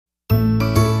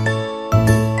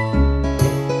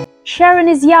Sharon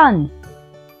is young.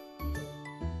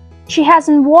 She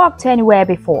hasn't worked anywhere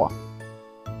before,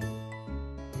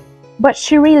 but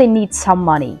she really needs some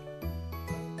money.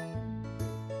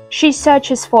 She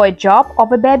searches for a job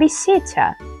of a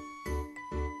babysitter.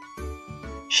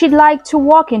 She'd like to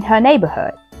work in her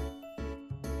neighborhood.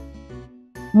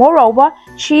 Moreover,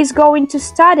 she is going to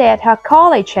study at her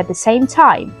college at the same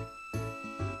time.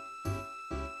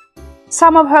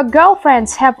 Some of her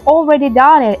girlfriends have already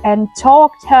done it and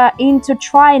talked her into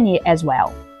trying it as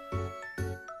well.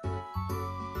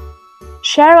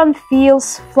 Sharon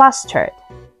feels flustered.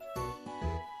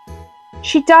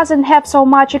 She doesn't have so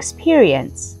much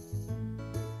experience,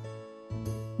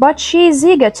 but she is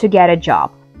eager to get a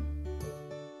job.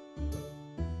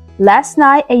 Last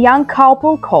night, a young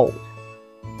couple called.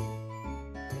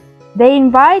 They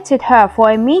invited her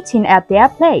for a meeting at their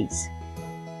place.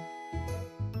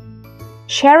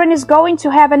 Sharon is going to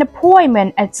have an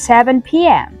appointment at 7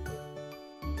 p.m.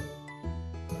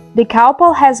 The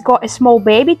couple has got a small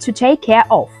baby to take care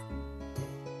of.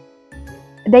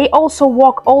 They also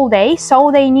work all day,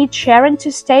 so they need Sharon to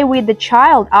stay with the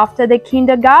child after the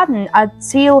kindergarten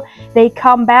until they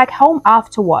come back home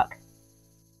after work.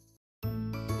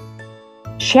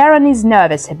 Sharon is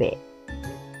nervous a bit.